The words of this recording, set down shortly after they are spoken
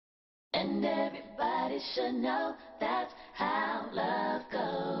And everybody should know that's how love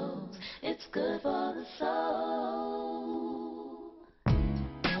goes. It's good for the soul.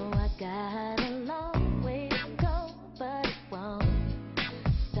 Oh, I got a long way to go, but it won't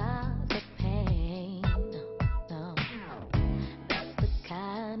stop the pain. No, that's the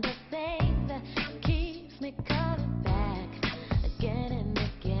kind of thing that keeps me coming back again and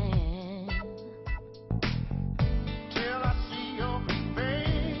again. Till I see your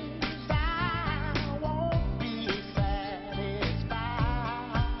face, I won't be satisfied.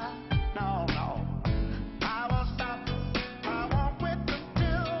 No, no, I won't stop. I won't quit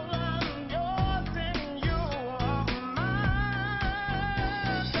until I'm yours and you're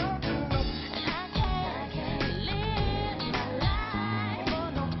mine. Don't you know? And I can't live my life for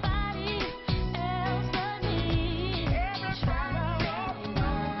nobody else but me. Trying to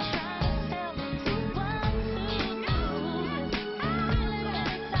tell me what to do.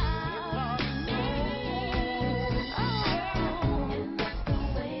 And that's the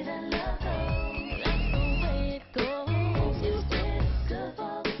way that love goes. That's the way it goes. It's good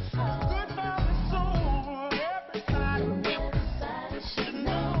for the soul. Good for the soul, everybody. And everybody should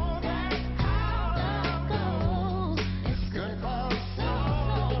know that's how love goes. It's good for the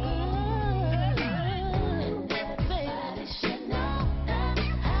soul. And everybody should know that's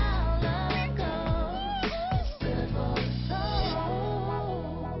how love goes. It's good for the soul.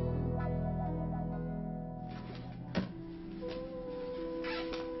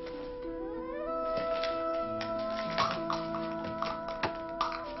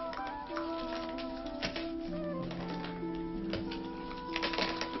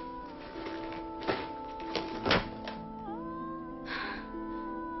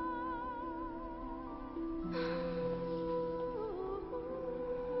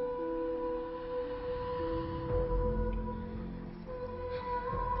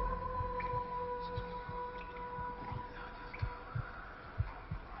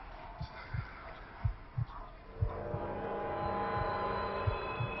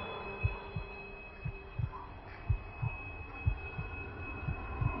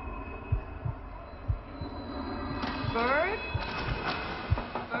 Bird?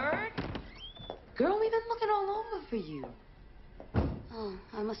 Bird? Girl, we've been looking all over for you. Oh,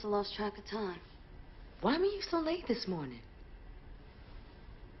 I must have lost track of time. Why were you so late this morning?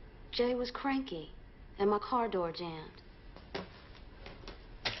 Jay was cranky, and my car door jammed.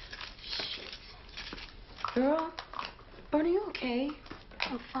 Girl, Bird, are you okay?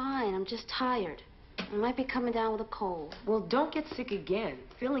 I'm fine. I'm just tired. I might be coming down with a cold. Well, don't get sick again.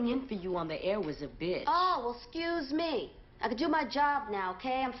 Filling in for you on the air was a bitch. Oh, well, excuse me. I can do my job now,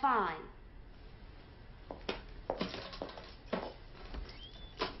 okay? I'm fine.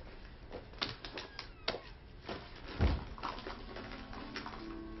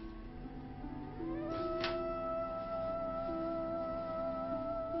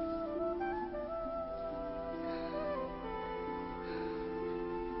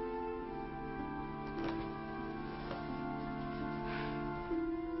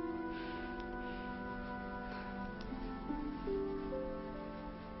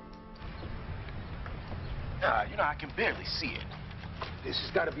 You know, I can barely see it. This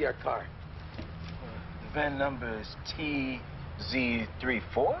has got to be our car. The VIN number is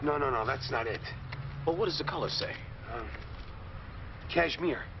TZ34? No, that's not it. Well, what does the color say?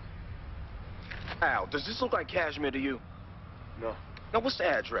 Cashmere. Al, does this look like cashmere to you? No. Now, what's the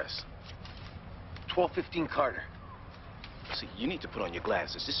address? 1215 Carter. See, you need to put on your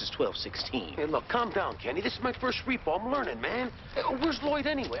glasses. This is 1216. Hey, look, calm down, Kenny. This is my first repo. I'm learning, man. Hey, where's Lloyd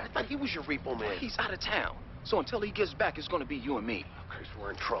anyway? I thought he was your repo man. He's out of town. So until he gets back, it's going to be you and me. Chris, we're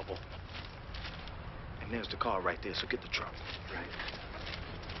in trouble. And there's the car right there, so get the truck. Right.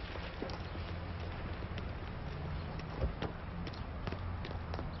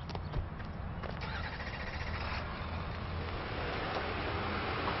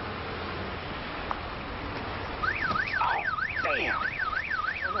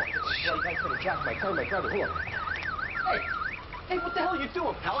 You guys could have jacked my car, my brother. Hold on. Hey, what the hell are you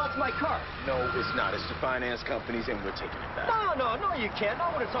doing, pal? That's my car. No, it's not. It's the finance company's, and we're taking it back. No, you can't.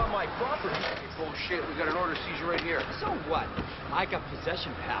 Not when it's on my property. Bullshit. We got an order seizure right here. So what? I got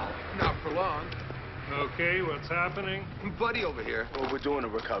possession, pal. Not for long. Okay, what's happening? Buddy over here. Well, we're doing a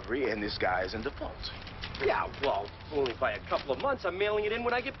recovery, and this guy is in default. Yeah, well, only by a couple of months. I'm mailing it in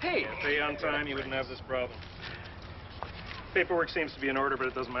when I get paid. Yeah, pay on time, you wouldn't have this problem. Paperwork seems to be in order, but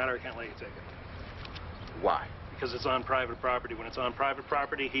it doesn't matter. I can't let you take it. Why? Because it's on private property. When it's on private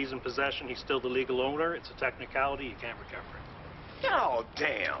property, he's in possession. He's still the legal owner. It's a technicality. You can't recover it. Oh,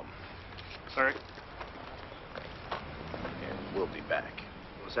 damn. Sorry? And we'll be back.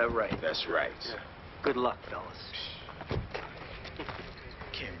 Is that right? That's right. Yeah. Good luck, fellas.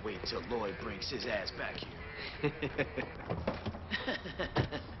 Can't wait till Lloyd brings his ass back here.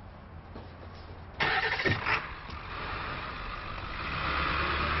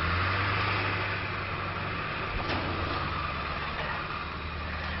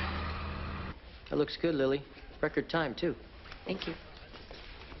 That looks good, Lily. Record time, too. Thank you.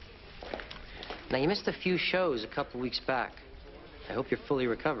 Now, you missed a few shows a couple weeks back. I hope you're fully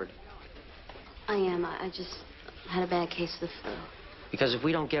recovered. I am. I just had a bad case of the flu. Because if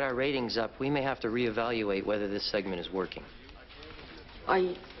we don't get our ratings up, we may have to reevaluate whether this segment is working. Are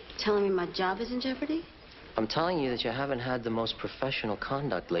you telling me my job is in jeopardy? I'm telling you that you haven't had the most professional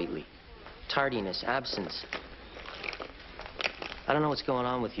conduct lately. Tardiness, absence. I don't know what's going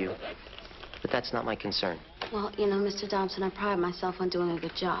on with you, but that's not my concern. Well, you know, Mr. Thompson, I pride myself on doing a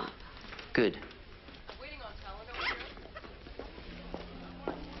good job. Good.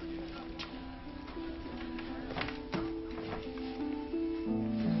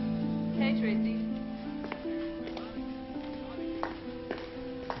 Hey, Tracy.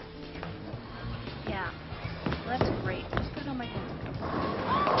 Yeah. Well, that's great. Just put it on my hand.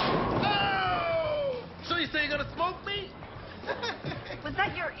 Oh! So you say you're gonna smoke me? Was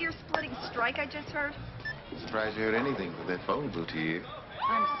that your ear-splitting strike I just heard? Surprised you heard anything but that phone blew to your ear.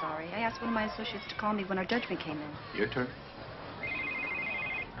 I'm sorry. I asked one of my associates to call me when our judgment came in. Your turn.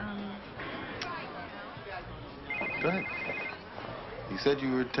 Go ahead. You said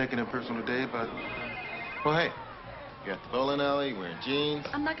you were taking a personal day about... Well, hey, you're at the bowling alley, wearing jeans.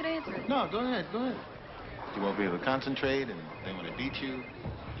 I'm not going to answer it. No, go ahead, go ahead. You won't be able to concentrate, and then when they beat you,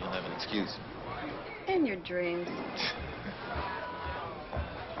 you'll have an excuse. In your dreams.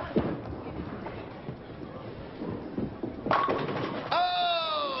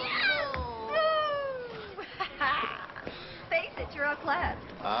 Face it, you're outclassed.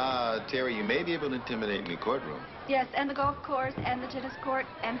 Ah, Terry, you may be able to intimidate me courtroom. Yes, and the golf course, and the tennis court,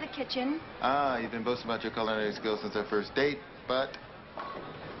 and the kitchen. Ah, you've been boasting about your culinary skills since our first date, but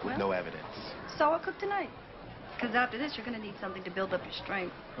with Well? no evidence. So I'll cook tonight. Because after this, you're going to need something to build up your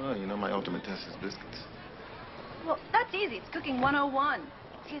strength. Oh, you know my ultimate test is biscuits. Well, that's easy. It's cooking 101.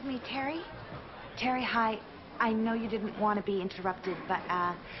 Excuse me, Terry? Terry, hi. I know you didn't want to be interrupted, but,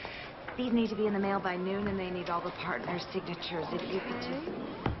 these need to be in the mail by noon, and they need all the partners' signatures. If you could just...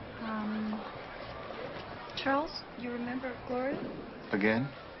 Charles, you remember Gloria? Again,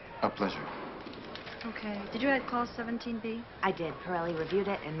 a pleasure. Okay. Did you add clause 17B? I did. Pirelli reviewed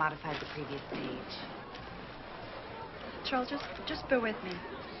it and modified the previous page. Charles, just bear with me.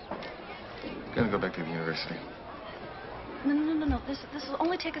 Gonna go back to the university. No. This will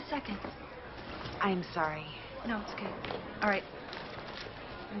only take a second. I'm sorry. No, it's okay. All right.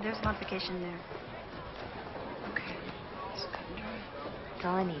 And there's modification there. Okay. It's cut and dry. That's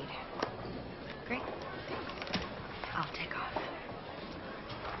all I need. Great. I'll take off.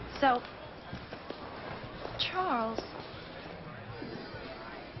 So, Charles.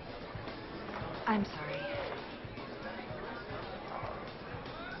 I'm sorry.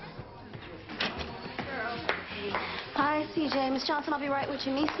 Hi, CJ. Miss Johnson, I'll be right with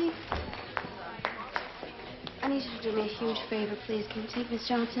you. Niecy? I need you to do me a huge favor, please. Can you take Miss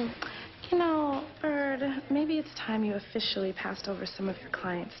Johnson? You know, Bird, maybe it's time you officially passed over some of your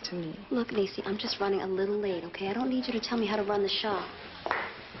clients to me. Look, Niecy, I'm just running a little late, okay? I don't need you to tell me how to run the show.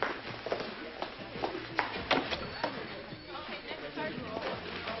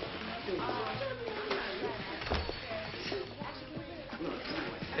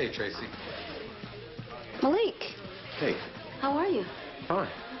 Hey, Tracy. Malik, Hey. how are you? Fine.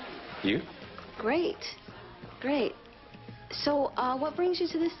 You? Great. Great. So, what brings you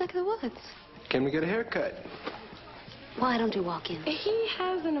to this neck of the woods? Came to get a haircut. Well, I don't do walk-ins. He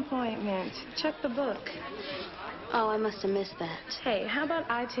has an appointment. Check the book. Oh, I must have missed that. Hey, how about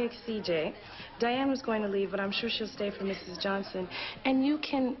I take CJ? Diane was going to leave, but I'm sure she'll stay for Mrs. Johnson. And you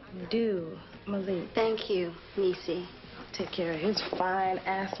can do Malik. Thank you, Niecy. I'll take care of his fine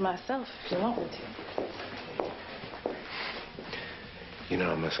ass myself if you want me to. You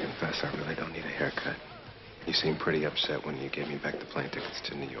know, I must confess, I really don't need a haircut. You seemed pretty upset when you gave me back the plane tickets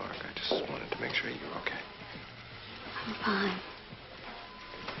to New York. I just wanted to make sure you were okay. I'm fine.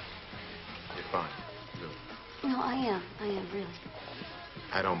 You're fine. Really. No, I am, really.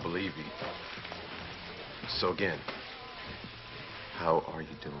 I don't believe you. So again, how are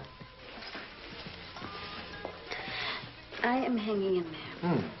you doing? I am hanging in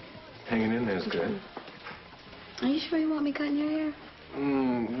there. Hanging in there is good. Are you sure you want me cutting your hair?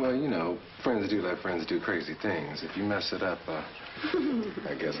 Well, you know, friends do let friends do crazy things. If you mess it up, I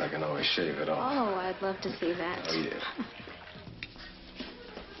guess I can always shave it off. Oh, I'd love to see that. Oh, yeah.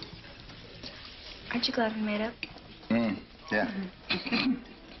 Aren't you glad we made up? Yeah.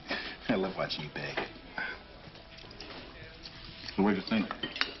 I love watching you beg. So what'd you think?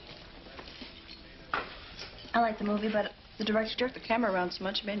 I like the movie, but the director jerked the camera around so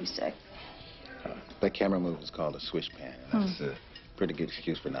much it made me sick. That camera move is called a swish pan. That's a pretty good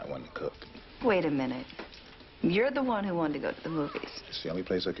excuse for not wanting to cook. Wait a minute. You're the one who wanted to go to the movies. It's the only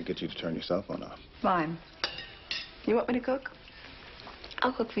place I could get you to turn your cell phone off. Fine. You want me to cook?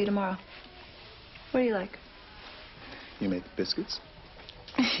 I'll cook for you tomorrow. What do you like? You make biscuits?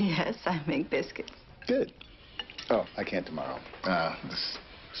 Yes, I make biscuits. Good. Oh, I can't tomorrow. This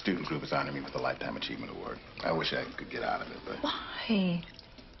student group is honoring me with a Lifetime Achievement Award. I wish I could get out of it, but... Why?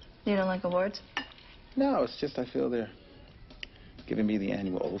 You don't like awards? No, it's just I feel they're giving me the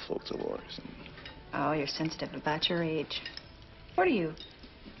annual Old Folks Awards. Oh, you're sensitive about your age. What are you?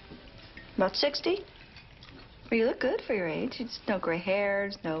 About 60? Well, you look good for your age. It's no gray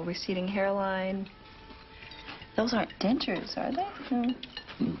hairs, no receding hairline. Those aren't dentures, are they? No.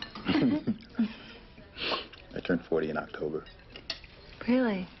 I turned 40 in October.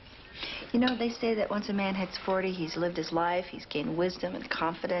 Really? You know, they say that once a man hits 40, he's lived his life, he's gained wisdom and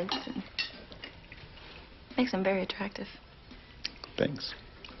confidence, and makes him very attractive. Thanks.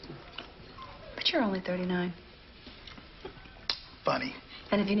 But you're only 39. Funny.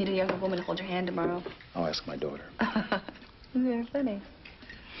 And if you need a younger woman to hold your hand tomorrow... I'll ask my daughter. Very funny.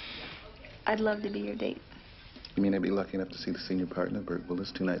 I'd love to be your date. You mean I'd be lucky enough to see the senior partner, Bert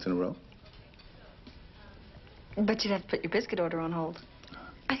Willis, 2 nights in a row? But you'd have to put your biscuit order on hold.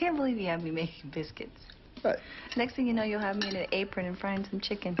 I can't believe you have me making biscuits. Right. Next thing you know, you'll have me in an apron and frying some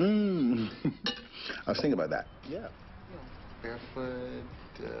chicken. I was thinking about that. Yeah. Barefoot,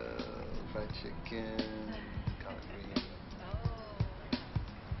 fried chicken, collard greens.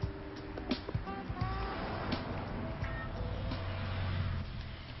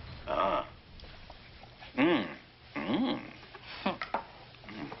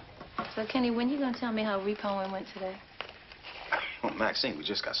 So, Kenny, when you gonna tell me how repoing went today? Well, Maxine, we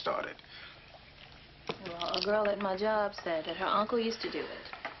just got started. Well, a girl at my job said that her uncle used to do it,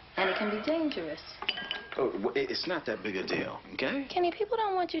 and it can be dangerous. Oh, well, it's not that big a deal, okay? Kenny, people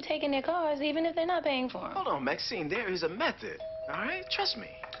don't want you taking their cars, even if they're not paying for them. Hold on, Maxine. There is a method, all right? Trust me.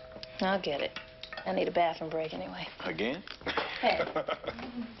 I'll get it. I need a bathroom break anyway. Again? Hey.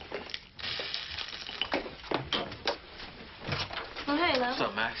 Oh, hey, love. What's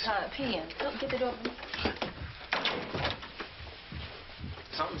up, Max? PM. Go get the door.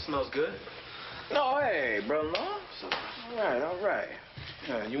 Something smells good. No, hey, brother-in-law. All right.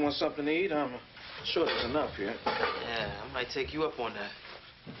 You want something to eat? I'm sure there's enough here. Yeah, I might take you up on that.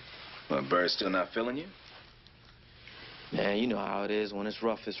 Well, Bird's still not feeling you? Man, you know how it is. When it's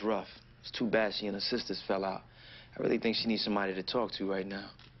rough, it's rough. It's too bad she and her sisters fell out. I really think she needs somebody to talk to right now.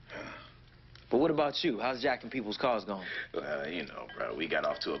 But what about you? How's Jack and people's cars going? Well, you know, bro, we got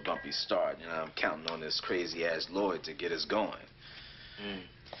off to a bumpy start. You know, I'm counting on this crazy-ass Lloyd to get us going.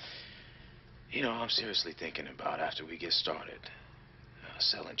 You know, I'm seriously thinking about, after we get started,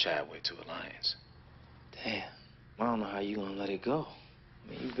 selling Chadway to Alliance. Damn. I don't know how you gonna let it go.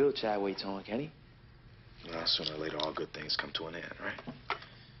 I mean, you built Chadway Towing, Kenny. Well, sooner or later, all good things come to an end, right?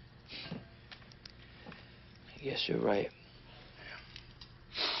 I guess you're right.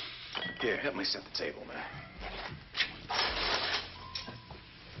 Here, help me set the table, man.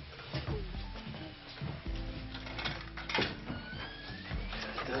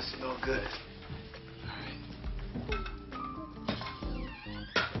 It does smell good.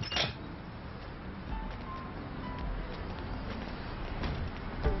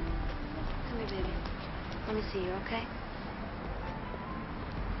 Come here, baby. Let me see you, okay?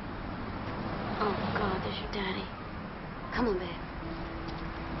 Oh, God, there's your daddy. Come on, babe.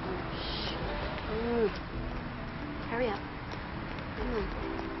 Hurry up. Come on.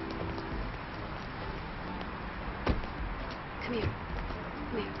 Come here.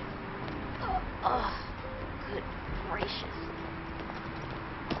 Come here. Oh, good gracious.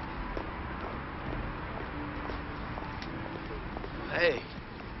 Hey.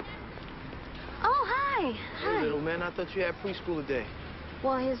 Oh, hi. Hey, little man, I thought you had preschool today.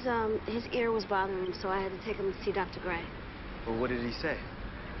 Well, his ear was bothering him, so I had to take him to see Dr. Gray. Well, what did he say?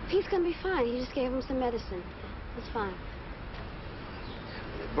 He's gonna be fine. He just gave him some medicine. It's fine.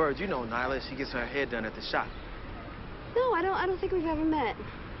 Bird, you know Nyla. She gets her hair done at the shop. No, I don't think we've ever met.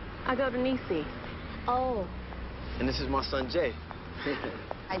 I go to Nisi. Oh. And this is my son, Jay.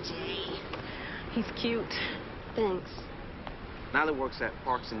 Hi, Jay. He's cute. Thanks. Nyla works at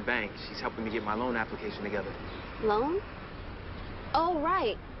Parks and Bank. She's helping me get my loan application together. Loan? Oh,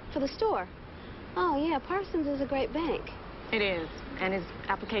 right. For the store. Oh, yeah. Parsons is a great bank. It is. And his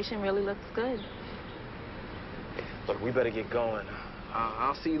application really looks good. Look, we better get going.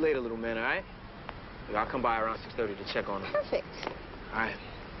 I'll see you later, little man, all right? Look, I'll come by around 6:30 to check on him. Perfect. All right.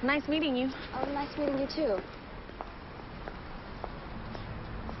 Nice meeting you. Oh, nice meeting you, too.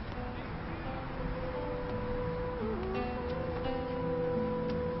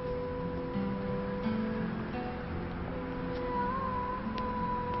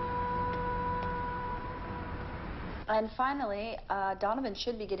 And finally, Donovan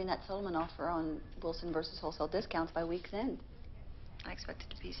should be getting that settlement offer on Wilson versus Wholesale Discounts by week's end. I expect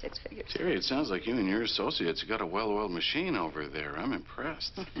it to be 6 figures. Terry, it sounds like you and your associates have got a well-oiled machine over there. I'm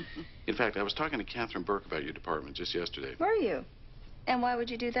impressed. In fact, I was talking to Catherine Burke about your department just yesterday. Were you? And why would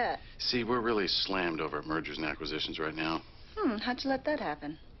you do that? See, we're really slammed over mergers and acquisitions right now. How'd you let that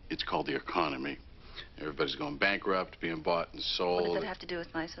happen? It's called the economy. Everybody's going bankrupt, being bought and sold. What does that have to do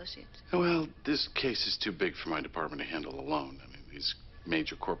with my associates? Well, this case is too big for my department to handle alone. I mean, these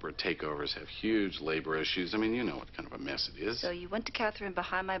major corporate takeovers have huge labor issues. I mean, you know what kind of a mess it is. So you went to Catherine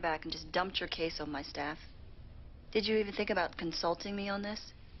behind my back and just dumped your case on my staff? Did you even think about consulting me on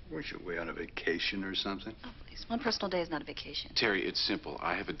this? Weren't you away on a vacation or something? Oh, please. One personal day is not a vacation. Terry, it's simple.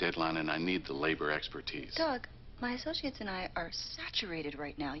 I have a deadline and I need the labor expertise. Doug, my associates and I are saturated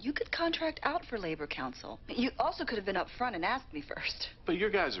right now. You could contract out for labor counsel. You also could have been up front and asked me first. But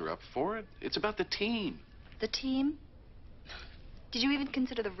your guys are up for it. It's about the team. The team? Did you even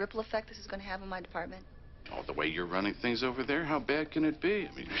consider the ripple effect this is going to have on my department? Oh, the way you're running things over there, how bad can it be?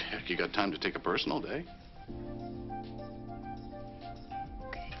 I mean, heck, you got time to take a personal day.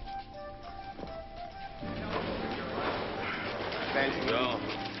 Thank you.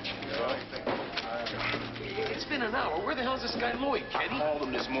 It's been an hour. Where the hell's this guy Lloyd, Kenny? I called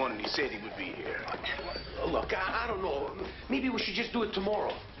him this morning. He said he would be here. Look, I don't know. Maybe we should just do it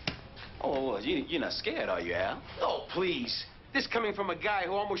tomorrow. Oh, well, you're not scared, are you, Al? Oh, please. This coming from a guy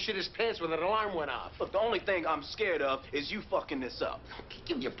who almost shit his pants when an alarm went off. Look, the only thing I'm scared of is you fucking this up.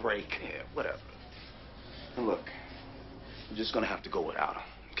 Give me a break. Yeah, whatever. And look, we're just gonna have to go without him,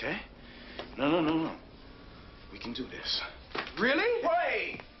 okay? No. We can do this. Really?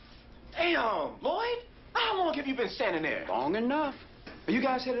 Wait! Damn, Lloyd? How long have you been standing there? Long enough. Are you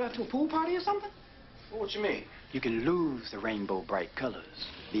guys headed out to a pool party or something? Well, what you mean? You can lose the rainbow bright colors.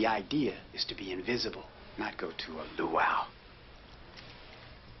 The idea is to be invisible, not go to a luau.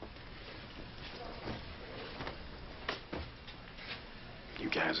 You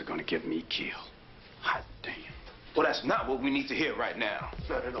guys are gonna get me killed. Hot damn. Well, that's not what we need to hear right now.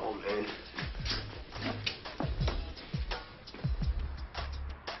 Not at all, man.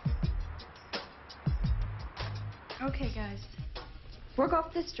 Okay, guys. Work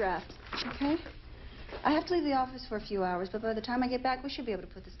off this draft, okay? I have to leave the office for a few hours, but by the time I get back, we should be able to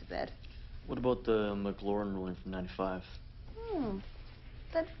put this to bed. What about the McLaurin ruling from '95?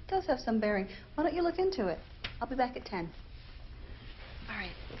 That does have some bearing. Why don't you look into it? I'll be back at 10. All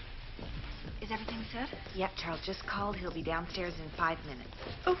right. Is everything set? Yep, Charles just called. He'll be downstairs in 5 minutes.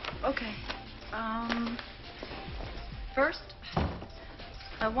 Oh, okay. First,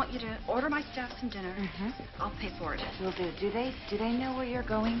 I want you to order my staff some dinner. I'll pay for it. Will do. Do they know where you're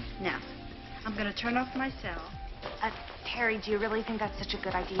going? Now, I'm going to turn off my cell. Terry, do you really think that's such a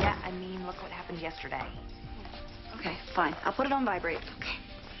good idea? I mean, look what happened yesterday. Okay, fine. I'll put it on vibrate.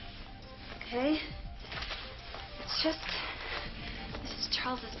 Okay. It's just, this is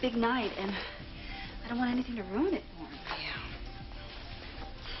Charles's big night, and I don't want anything to ruin it for him.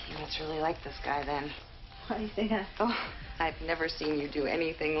 You must really like this guy, then. Why do you say that? Oh, I've never seen you do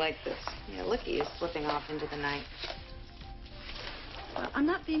anything like this. Yeah, look, he is slipping off into the night. I'm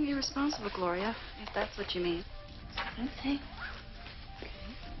not being irresponsible, Gloria, if that's what you mean. Okay.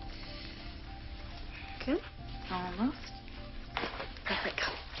 Good? Almost. Perfect.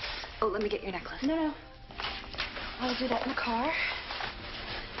 Oh, let me get your necklace. No. I'll do that in the car.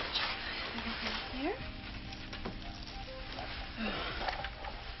 Here.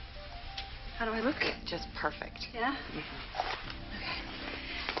 How do I look? Just perfect. Yeah? Okay.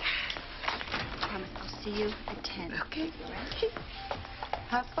 Promise I'll see you at 10. Okay. Ready?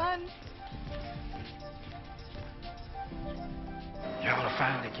 Have fun. Y'all are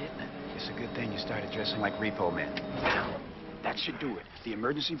finally getting it. It's a good thing you started dressing like repo men. Now, that should do it. The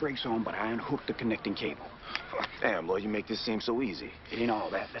emergency brake's on, but I unhooked the connecting cable. Damn, Lloyd, you make this seem so easy. It ain't all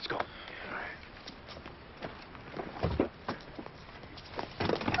that. Let's go.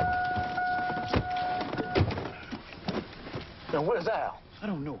 Now, where's Al? I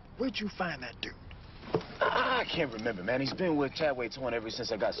don't know. Where'd you find that dude? I can't remember, man. He's been with Chadway Torn ever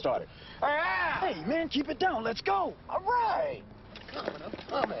since I got started. Hey, man, keep it down. Let's go. All right. I'm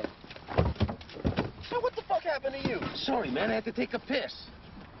coming. Hey, what the fuck happened to you? Sorry, man. I had to take a piss.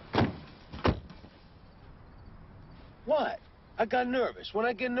 What? I got nervous. When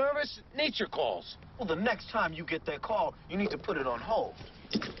I get nervous, nature calls. Well, the next time you get that call, you need to put it on hold.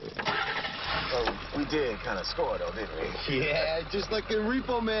 Well, we did kind of score, though, didn't we? Yeah, just like in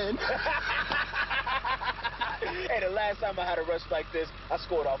Repo Man. Hey, the last time I had a rush like this, I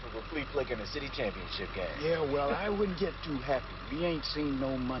scored off of a flea flick in the city championship game. Yeah, well, I wouldn't get too happy. We ain't seen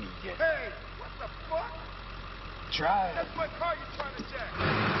no money yet. Hey, what the fuck? Try. That's my car you're trying to jack. Oh,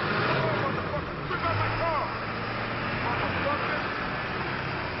 motherfucker, bring out my car. Motherfucker.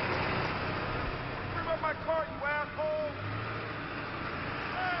 Bring out my car, you asshole.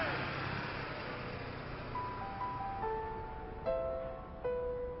 Hey.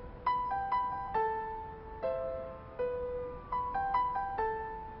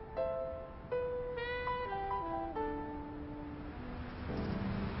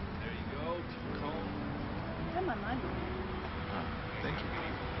 There you go, two cones. I had my mind on it. Thank you.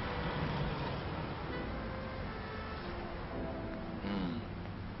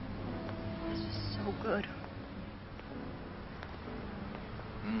 This is so good.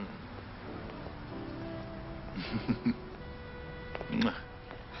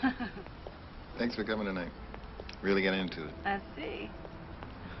 Thanks for coming tonight. Really got into it. I see.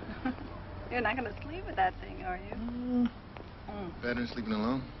 You're not going to sleep with that thing, are you? Better than sleeping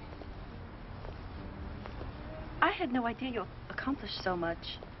alone. I had no idea you accomplished so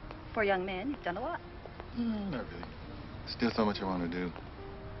much. For a young man, you've done a lot. Not really. Still so much I want to do.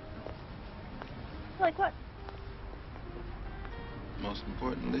 Like what? Most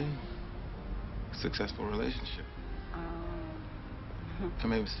importantly, a successful relationship. I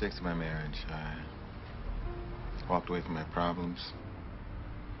made mistakes in my marriage. I walked away from my problems.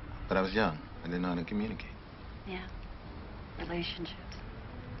 But I was young. I didn't know how to communicate. Yeah. Relationships.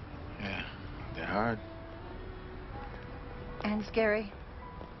 Yeah, they're hard. And scary.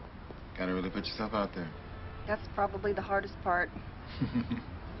 Gotta really put yourself out there. That's probably the hardest part.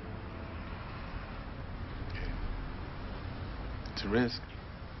 It's a risk.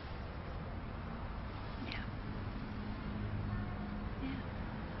 Yeah.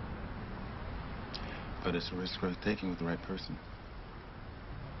 But it's a risk worth taking with the right person.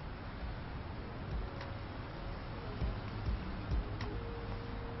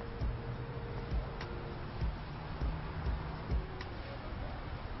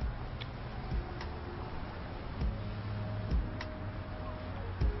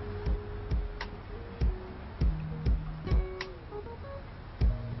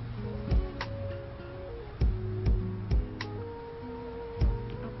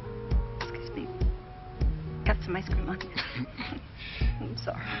 Excuse me. Got some ice cream on you. I'm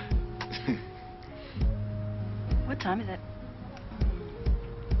sorry. What time is it?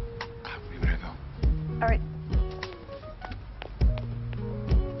 We better go. All right.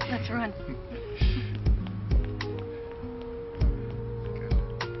 Let's run.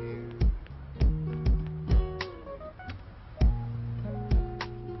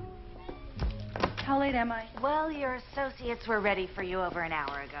 How late am I? Well, your associates were ready for you over an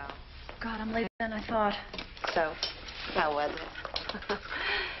hour ago. God, I'm later than I thought. So, how was it?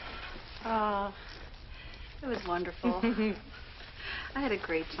 Oh, it was wonderful. I had a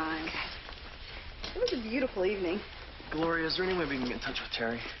great time. It was a beautiful evening. Gloria, is there any way we can get in touch with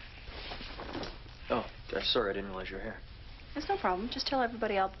Terry? Oh, sorry, I didn't realize you were here. It's no problem. Just tell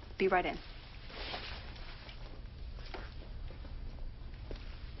everybody I'll be right in.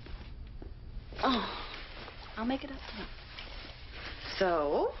 Oh, I'll make it up to him.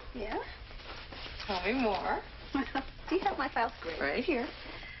 So, Yeah? tell me more. Do you have my files? Great. Right here.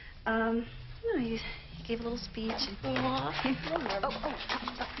 No, you gave a little speech. And...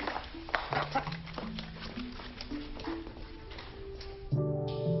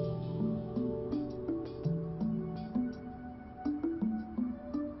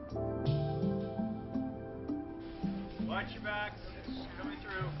 Watch your backs. Coming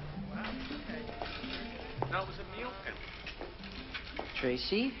through. Wow. Okay. That was a meal pen.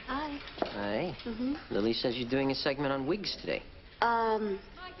 Tracy? Hi. Hi. Mm-hmm. Lily says you're doing a segment on wigs today.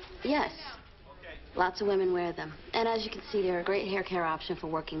 Yes. Lots of women wear them. And as you can see, they're a great hair care option for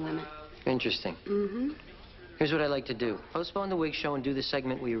working women. Interesting. Mm-hmm. Here's what I'd like to do. Postpone the wig show and do the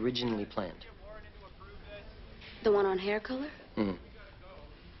segment we originally planned. The one on hair color? Hmm.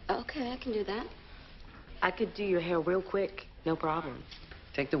 Okay, I can do that. I could do your hair real quick. No problem.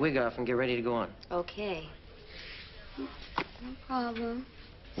 Take the wig off and get ready to go on. Okay. No problem.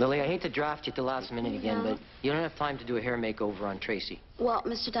 Lily, I hate to draft you at the last minute again, No. but you don't have time to do a hair makeover on Tracy. Well,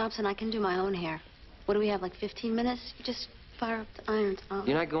 Mr. Dobson, I can do my own hair. What do we have, like 15 minutes? You just fire up the irons.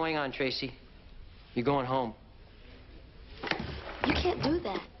 You're not going on, Tracy. You're going home. You can't do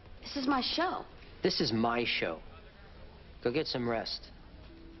that. This is my show. This is my show. Go get some rest.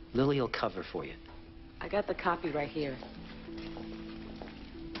 Lily will cover for you. I got the copy right here.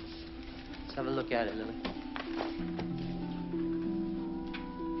 Let's have a look at it, Lily.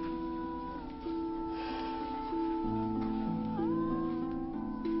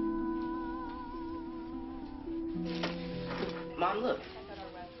 Mom, look.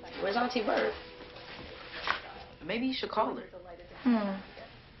 Where's Auntie Bird? Maybe you should call her.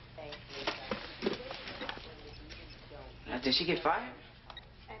 Did she get fired?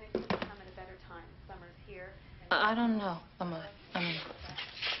 I don't know.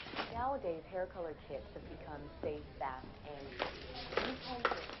 Nowadays, hair color kits have become safe, fast, and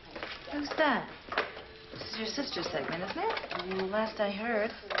Who's that? This is your sister's segment, isn't it? Well, last I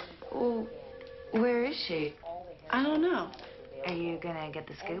heard. Oh, where is she? I don't know. Are you gonna get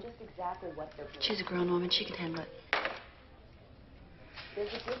the scoop? She's a girl, Norman. She can handle it.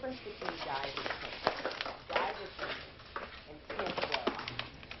 there's a difference between dyes and tints. Dyes are tints, and tints wear off.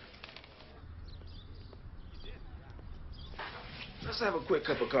 Let's have a quick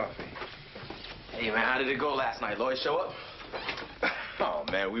cup of coffee. Hey, man, how did it go last night? Lloyd show up? Oh,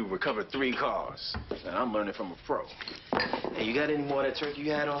 man, we recovered 3 cars. And I'm learning from a pro. Hey, you got any more of that turkey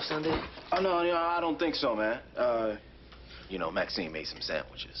you had on Sunday? Oh, no, I don't think so, man. You know, Maxine made some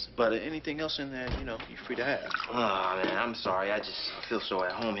sandwiches. But anything else in there, you know, you're free to have. Oh, man, I'm sorry. I feel so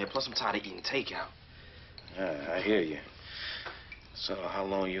at home here. Plus, I'm tired of eating takeout. Yeah, I hear you. So how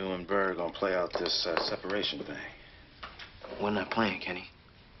long you and Berg gonna play out this separation thing? We're not playing, Kenny.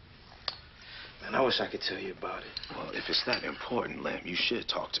 Man, I wish I could tell you about it. Well, if it's that important, Lem, you should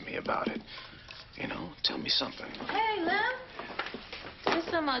talk to me about it. You know, tell me something. Hey, Lem. There's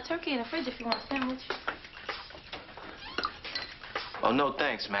some turkey in the fridge if you want a sandwich. Oh, no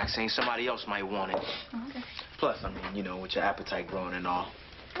thanks, Maxine. Somebody else might want it. Okay. Plus, I mean, you know, with your appetite growing and all.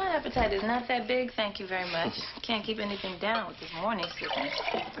 My appetite is not that big, thank you very much. Can't keep anything down with this morning sickness.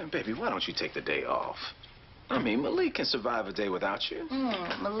 And baby, why don't you take the day off? I mean, Malik can survive a day without you.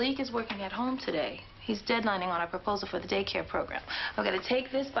 Malik is working at home today. He's deadlining on our proposal for the daycare program. I've got to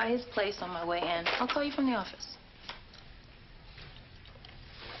take this by his place on my way in. I'll call you from the office.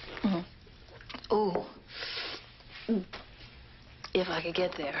 Ooh. If I could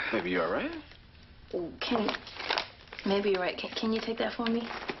get there. Baby, you all right? Ooh, maybe you're right. Can you take that for me?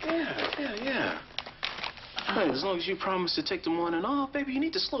 Yeah. Hey, as long as you promise to take the morning off, baby, you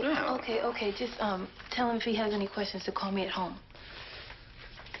need to slow down. Okay. Just tell him if he has any questions to call me at home.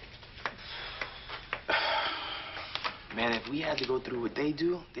 Man, if we had to go through what they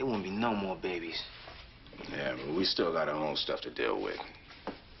do, there wouldn't be no more babies. Yeah, but we still got our own stuff to deal with.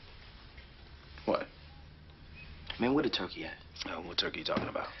 What? Man, where the turkey at? What turkey you talking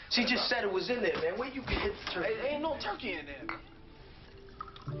about? She just said it was in there, man. Where you can hit the turkey? Hey, ain't no turkey in there.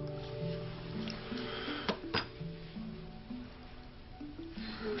 All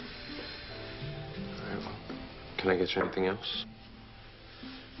right, well, can I get you anything else?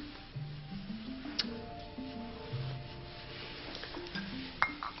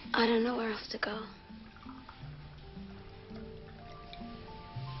 I don't know where else to go.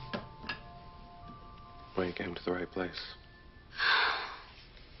 Well, you came to the right place.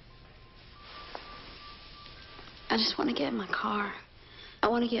 I just want to get in my car. I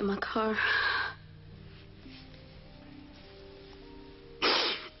want to get in my car. I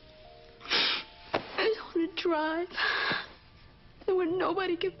just want to drive. And where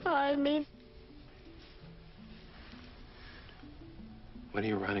nobody can find me. What are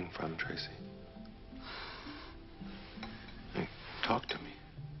you running from, Tracy? Hey, talk to me.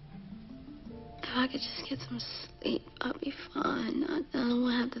 If I could just get some sleep, I'll be fine. I don't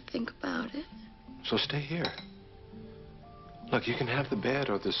want to have to think about it. So stay here. Look, you can have the bed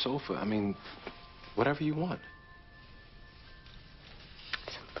or the sofa. I mean, whatever you want.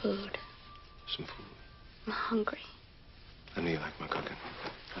 Some food. Some food. I'm hungry. I know you like my cooking.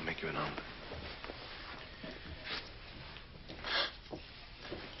 I'll make you an omelet.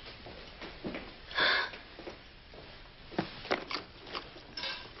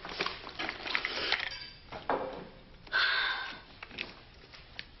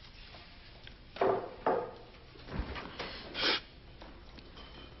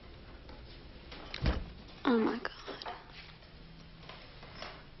 Oh, my God.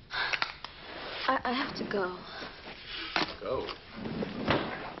 I have to go. Go.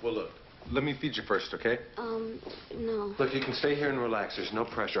 Well, look, let me feed you first, okay? No. Look, you can stay here and relax. There's no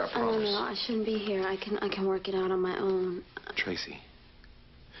pressure, I Oh, promise. no, I shouldn't be here. I can work it out on my own. Tracy,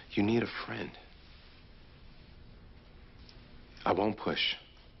 you need a friend. I won't push.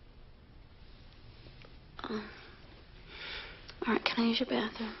 All right, can I use your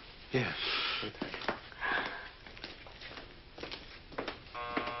bathroom? Yeah, right there.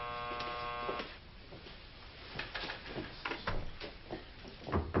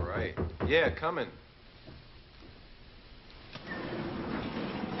 Yeah, coming.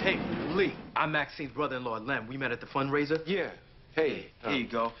 Hey, Lee, I'm Maxine's brother-in-law, Lem. We met at the fundraiser. Yeah. Hey. Here you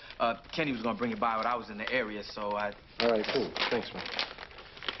go. Kenny was gonna bring it by, but I was in the area, so I... All right, cool. Thanks, man.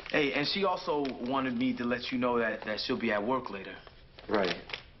 Hey, and she also wanted me to let you know that she'll be at work later. Right.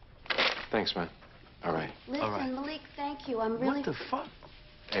 Thanks, man. All right. Listen, Malik, thank you. I'm really... What the fuck?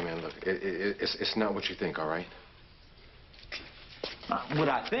 Hey, man, look, it's not what you think, all right? What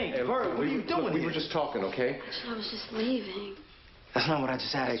I think? Hey, Bert, what are you doing We here? were just talking, okay? I was just leaving. That's not what I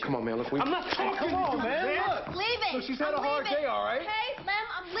just asked. Hey, come on, man. Look, I'm not talking. Come on, man. Look. Leaving. Look, she's had a hard day, all right? Hey, Lem,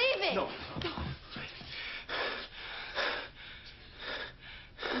 I'm leaving. No.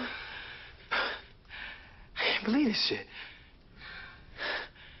 I can't believe this shit.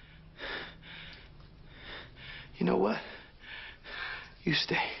 You know what? You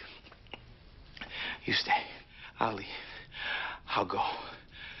stay. You stay. I'll leave. I'll go.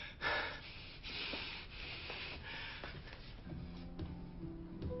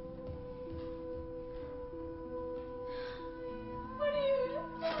 What are you?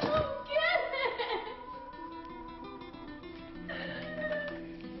 I don't get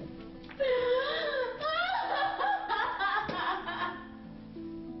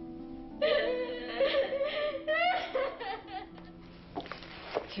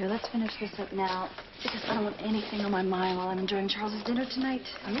Here, let's finish this up now, because I don't want anything on my mind while I'm enjoying Charles's dinner tonight.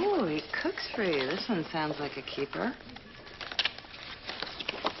 Ooh, he cooks for you. This one sounds like a keeper.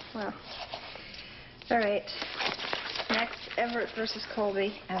 Well, all right. Next, Everett versus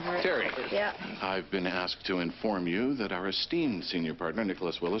Colby. Everett. Terry. Yeah. I've been asked to inform you that our esteemed senior partner,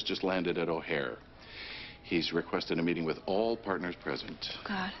 Nicholas Willis, just landed at O'Hare. He's requested a meeting with all partners present.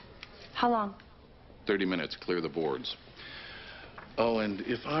 God. How long? 30 minutes, clear the boards. Oh, and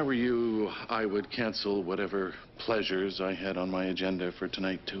if I were you, I would cancel whatever pleasures I had on my agenda for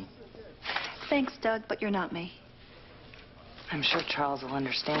tonight, too. Thanks, Doug, but you're not me. I'm sure Charles will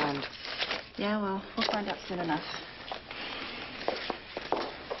understand. Yeah, well, we'll find out soon enough.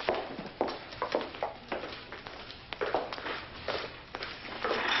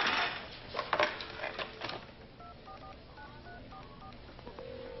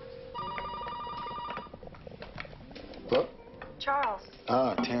 Look. Charles.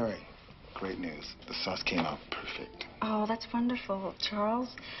 Ah, Terry. Great news. The sauce came out perfect. Oh, that's wonderful, Charles.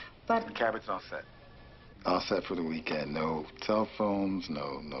 But The cabinet's all set. All set for the weekend. No cell phones,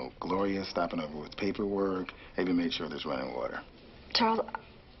 no Gloria stopping over with paperwork. I even made sure there's running water. Charles,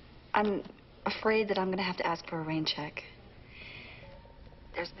 I'm afraid that I'm going to have to ask for a rain check.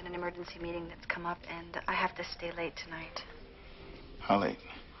 There's been an emergency meeting that's come up, and I have to stay late tonight. How late?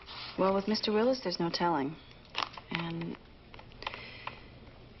 Well, with Mr. Willis, there's no telling. And,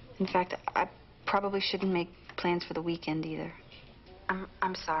 in fact, I probably shouldn't make plans for the weekend either.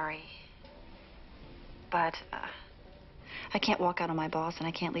 I'm sorry. But I can't walk out on my boss, and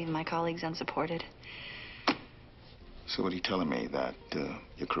I can't leave my colleagues unsupported. So what are you telling me? That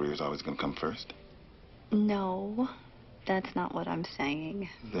your career's always going to come first? No, that's not what I'm saying.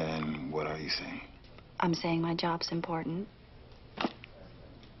 Then what are you saying? I'm saying my job's important.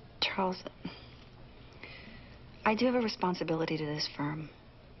 Charles, I do have a responsibility to this firm.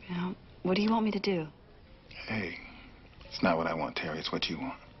 You know, what do you want me to do? Hey, it's not what I want, Terry. It's what you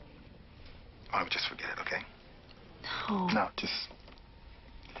want. Why don't we just forget it, okay? No. No,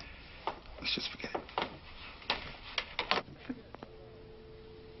 let's just forget it.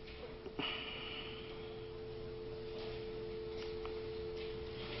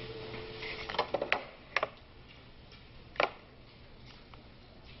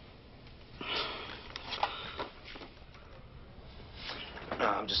 No,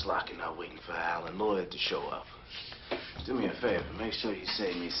 I'm just locking up, waiting for Alan Lloyd to show up. Do me a favor, make sure you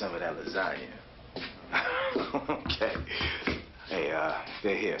save me some of that lasagna. Okay. Hey,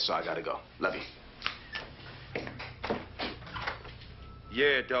 they're here, so I gotta go. Love you.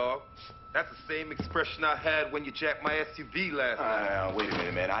 Yeah, dog. That's the same expression I had when you jacked my SUV last night. Wait a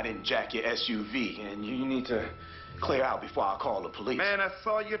minute, man. I didn't jack your SUV, and you need to clear out before I call the police. Man, I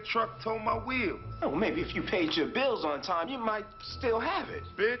saw your truck tow my wheels. Oh, maybe if you paid your bills on time, you might still have it.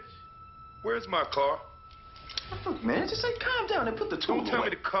 Bitch, where's my car? Look, man, just say calm down and put the tool Don't tell me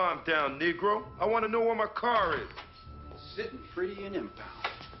to calm down, Negro. I want to know where my car is. Sitting pretty in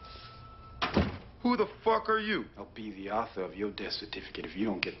impound. Who the fuck are you? I'll be the author of your death certificate if you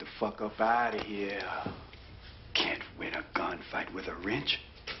don't get the fuck up out of here. Can't win a gunfight with a wrench.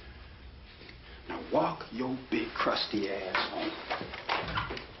 Now walk your big crusty ass home.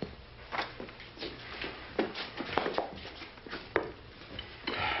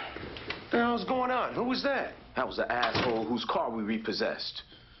 What the hell's going on? Who was that? That was the asshole whose car we repossessed.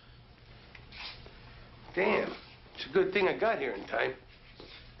 Damn. It's a good thing I got here in time.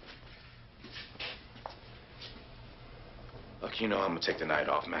 Look, you know I'm gonna take the night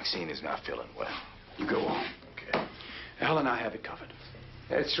off. Maxine is not feeling well. You go on. Okay. Al and I have it covered.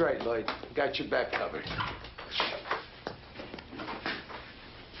 That's right, Lloyd. Got your back covered.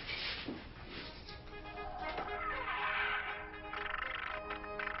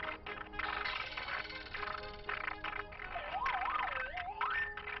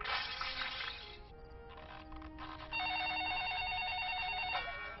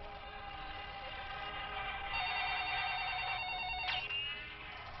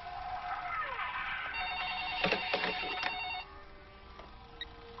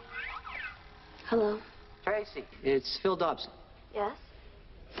 Hello? Tracy, it's Phil Dobson. Yes?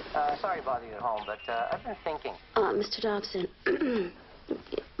 Sorry to bother you at home, but I've been thinking. Mr. Dobson,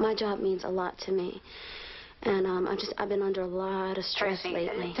 my job means a lot to me. And I've been under a lot of stress Tracy,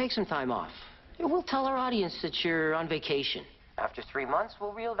 lately. take some time off. We'll tell our audience that you're on vacation. After 3 months,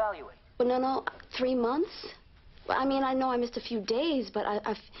 we'll reevaluate. Well, no, 3 months? Well, I mean, I know I missed a few days, but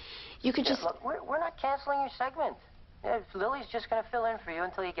you could just... Look, we're not canceling your segment. Lily's just going to fill in for you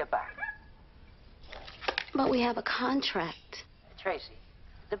until you get back. But we have a contract. Tracy,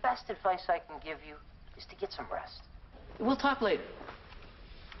 the best advice I can give you is to get some rest. We'll talk later.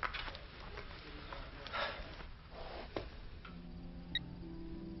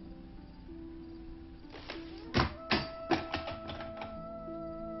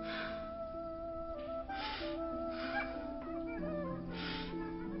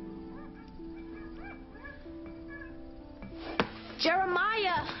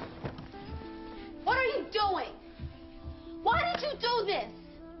 Jeremiah! What are you doing? Why did you do this?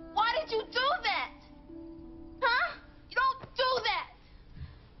 Why did you do that? Huh? You don't do that!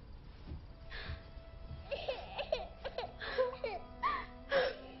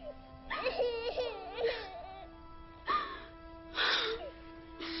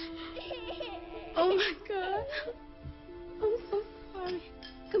 Oh, my God. I'm so sorry.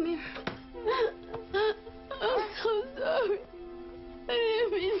 Come here. I'm so sorry. I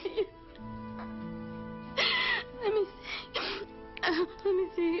didn't mean to. Let me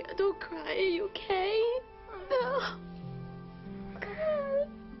see. Don't cry. Are you okay? No.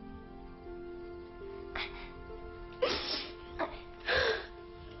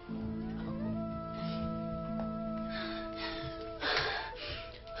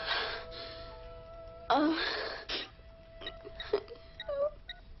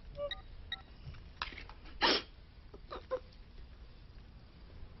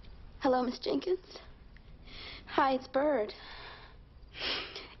 Hello, Miss Jenkins. Hi, it's Bird.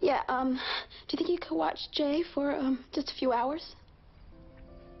 Yeah, do you think you could watch Jay for, just a few hours?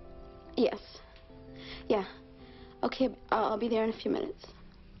 Yes. Yeah. Okay, I'll be there in a few minutes.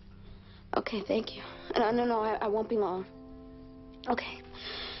 Okay, thank you. No, I won't be long. Okay.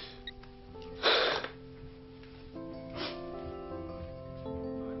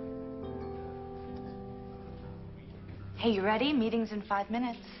 Hey, you ready? Meeting's in 5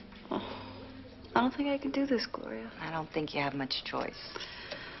 minutes. Oh, I don't think I can do this, Gloria. I don't think you have much choice.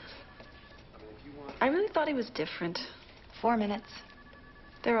 I really thought he was different. 4 minutes.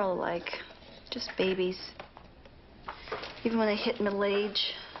 They're all alike. Just babies. Even when they hit middle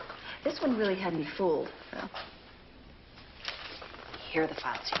age. This one really had me fooled. So. Here are the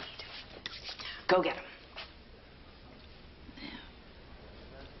files you need. Go get them.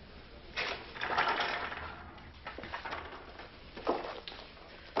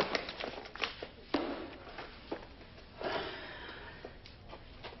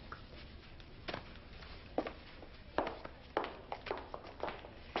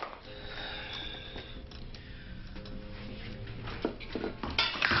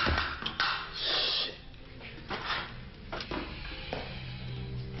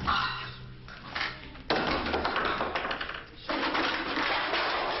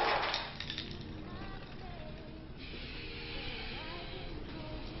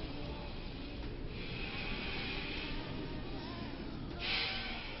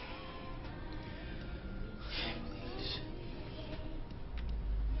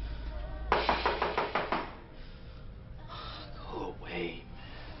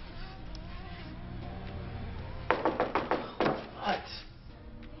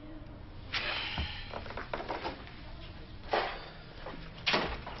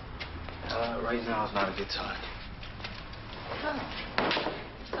 Right now is not a good time. Oh,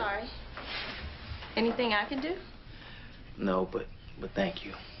 sorry. Anything I can do? No, but thank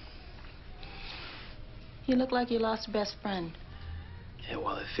you. You look like you lost a best friend. Yeah,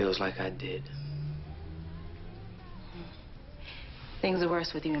 well, it feels like I did. Things are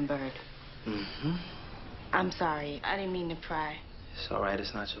worse with you and Bird. Mm-hmm. I'm sorry. I didn't mean to pry. It's all right.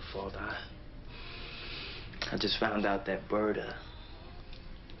 It's not your fault. I just found out that Bird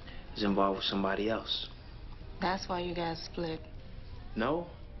is involved with somebody else. That's why you guys split. No.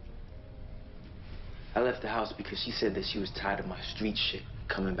 I left the house because she said that she was tired of my street shit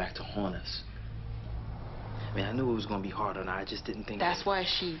coming back to haunt us. I mean, I knew it was gonna be hard on her. I just didn't think That's why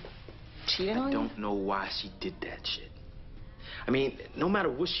she cheated on you? I don't know why she did that shit. I mean, no matter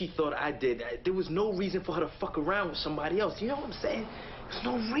what she thought I did, there was no reason for her to fuck around with somebody else. You know what I'm saying? There's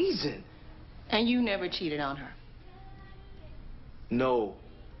no reason. And you never cheated on her? No,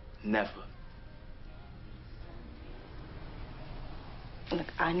 never. Look,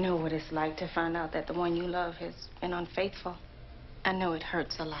 I know what it's like to find out that the one you love has been unfaithful. I know it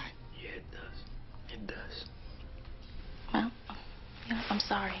hurts a lot. Yeah, it does. It does. Well, yeah, I'm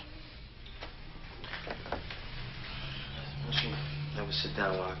sorry. Why don't you never sit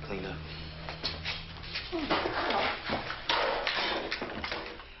down while I clean up?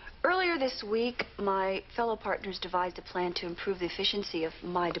 Earlier this week, my fellow partners devised a plan to improve the efficiency of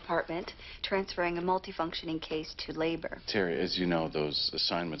my department, transferring a multifunctioning case to labor. Terry, as you know, those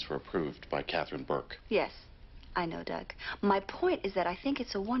assignments were approved by Catherine Burke. Yes, I know, Doug. My point is that I think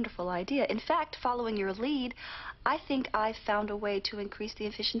it's a wonderful idea. In fact, following your lead, I think I've found a way to increase the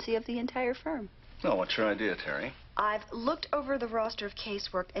efficiency of the entire firm. Well, what's your idea, Terry? I've looked over the roster of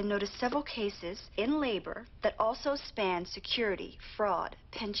casework and noticed several cases in labor that also span security, fraud,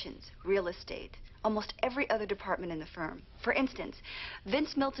 pensions, real estate, almost every other department in the firm. For instance,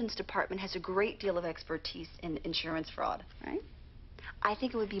 Vince Milton's department has a great deal of expertise in insurance fraud, right? I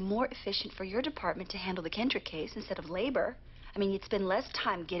think it would be more efficient for your department to handle the Kendrick case instead of labor. I mean, you'd spend less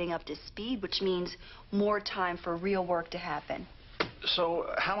time getting up to speed, which means more time for real work to happen. So,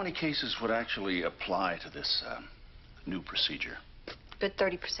 how many cases would actually apply to this new procedure? But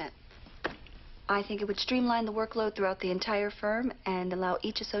 30%. I think it would streamline the workload throughout the entire firm and allow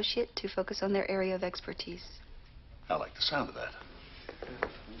each associate to focus on their area of expertise. I like the sound of that.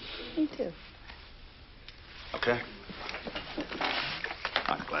 Me too. Okay.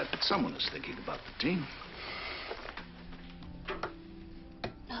 I'm glad that someone is thinking about the team.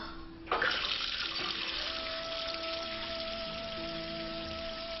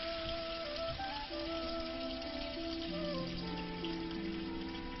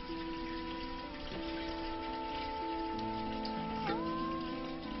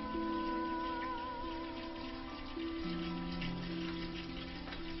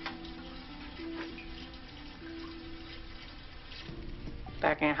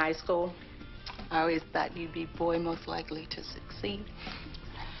 Back in high school, I always thought you'd be boy most likely to succeed.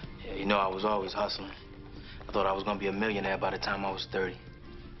 Yeah, you know, I was always hustling. I thought I was gonna be a millionaire by the time I was 30.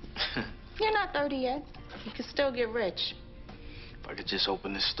 You're not 30 yet. You can still get rich. If I could just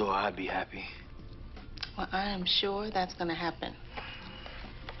open this store, I'd be happy. Well, I am sure that's gonna happen.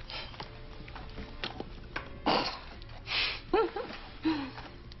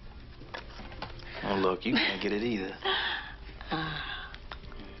 Oh, look, you can't get it either.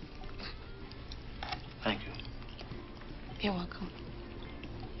 Thank you. You're welcome.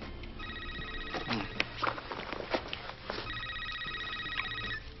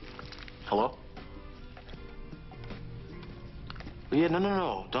 Hello? Yeah,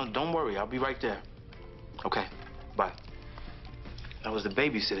 no. Don't worry. I'll be right there. Okay. Bye. That was the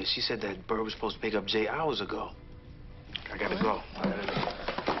babysitter. She said that Bird was supposed to pick up Jay hours ago. I gotta go.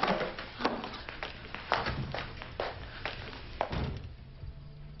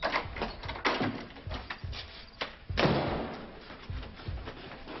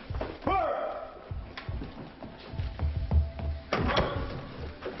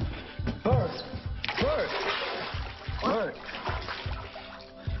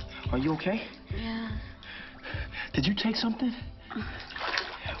 Are you okay? Yeah. Did you take something?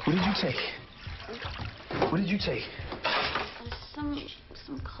 What did you take? What did you take?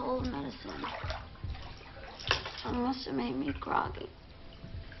 Some cold medicine. It must have made me groggy.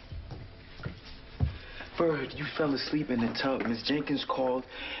 Bird, you fell asleep in the tub. Miss Jenkins called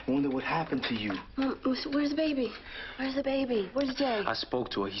and wondered what happened to you. Where's the baby? Where's the baby? Where's Jay? I spoke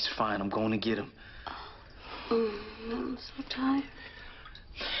to her. He's fine. I'm going to get him. I'm so tired.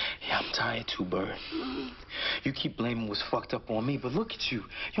 Yeah, I'm tired too, Bird. You keep blaming what's fucked up on me, but look at you.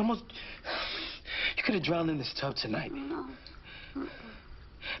 You could have drowned in this tub tonight. No. I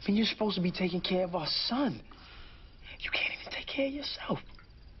mean, you're supposed to be taking care of our son. You can't even take care of yourself.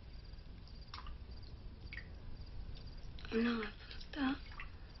 No, I fucked up.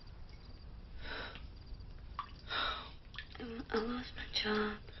 I lost my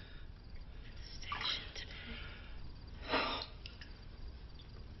job at the station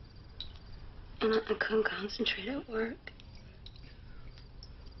today. I couldn't concentrate at work.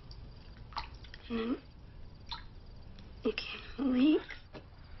 And then it came a leak.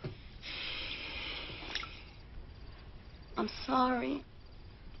 I'm sorry.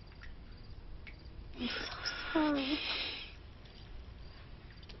 I'm so sorry.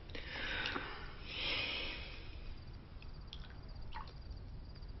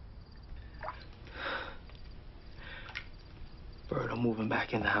 Bird, I'm moving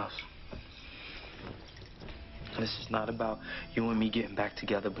back in the house. This is not about you and me getting back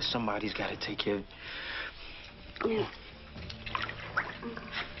together, but somebody's got to take care of... Yeah.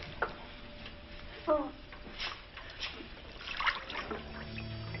 Oh.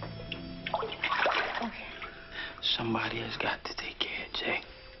 Somebody has got to take care of Jay.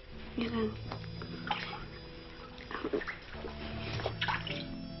 Yeah.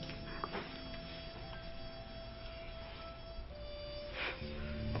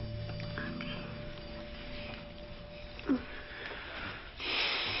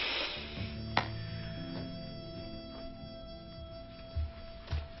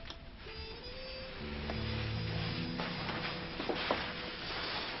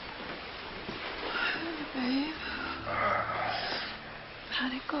 Babe.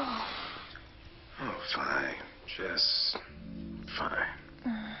 How'd it go? Oh, fine. Just fine.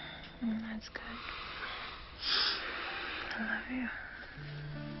 That's good. I love you.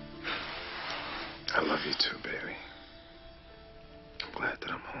 I love you too, baby. I'm glad that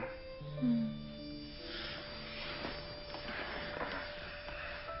I'm home.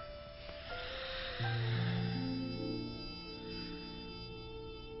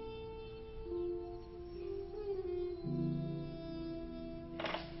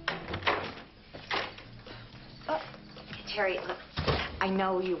 Terry, look, I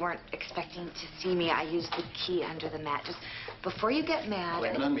know you weren't expecting to see me. I used the key under the mat. Just before you get mad...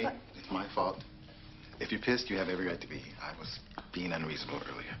 Blame it on me. It's my fault. If you're pissed, you have every right to be. I was being unreasonable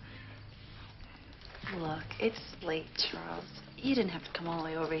earlier. Look, it's late, Charles. You didn't have to come all the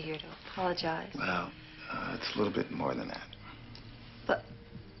way over here to apologize. Well, it's a little bit more than that. Look,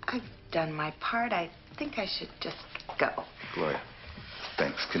 I've done my part. I think I should just go. Gloria,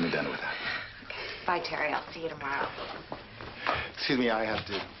 thanks. Couldn't have done it without you. Okay. Bye, Terry. I'll see you tomorrow. Excuse me, I have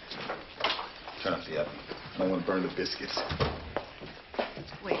to turn off the oven. I don't want to burn the biscuits.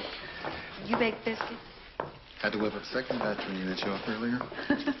 Wait, you bake biscuits? Had to whip up a second batch when you let you off earlier.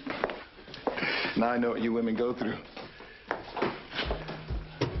 Now I know what you women go through.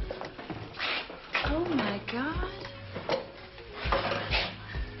 Oh, my God.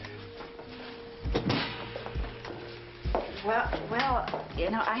 Well, you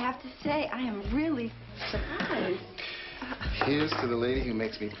know, I have to say, I am really surprised. Here's to the lady who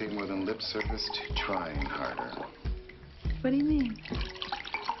makes me pay more than lip service to trying harder. What do you mean?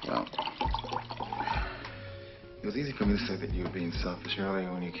 Well, it was easy for me to say that you were being selfish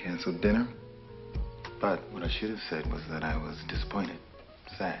earlier when you canceled dinner. But what I should have said was that I was disappointed,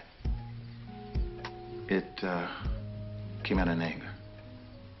 sad. It came out in anger.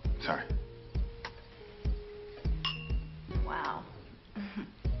 Sorry. Wow.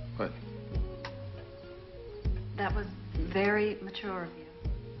 What? That was very mature of you.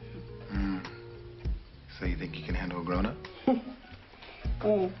 So you think you can handle a grown-up?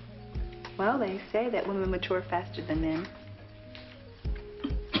 Well, they say that women mature faster than men.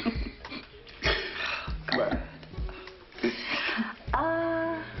 What?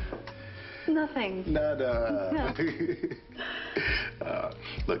 Nothing. Nada.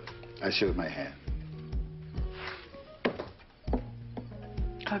 Look, I showed my hand.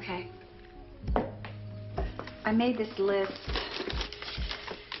 Okay. I made this list.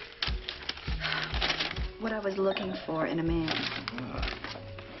 What I was looking for in a man.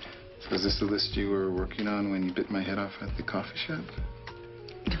 So is this the list you were working on when you bit my head off at the coffee shop?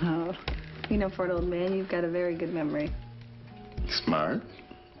 Oh, you know, for an old man, you've got a very good memory. Smart.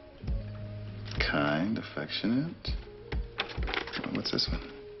 Kind, affectionate. What's this one?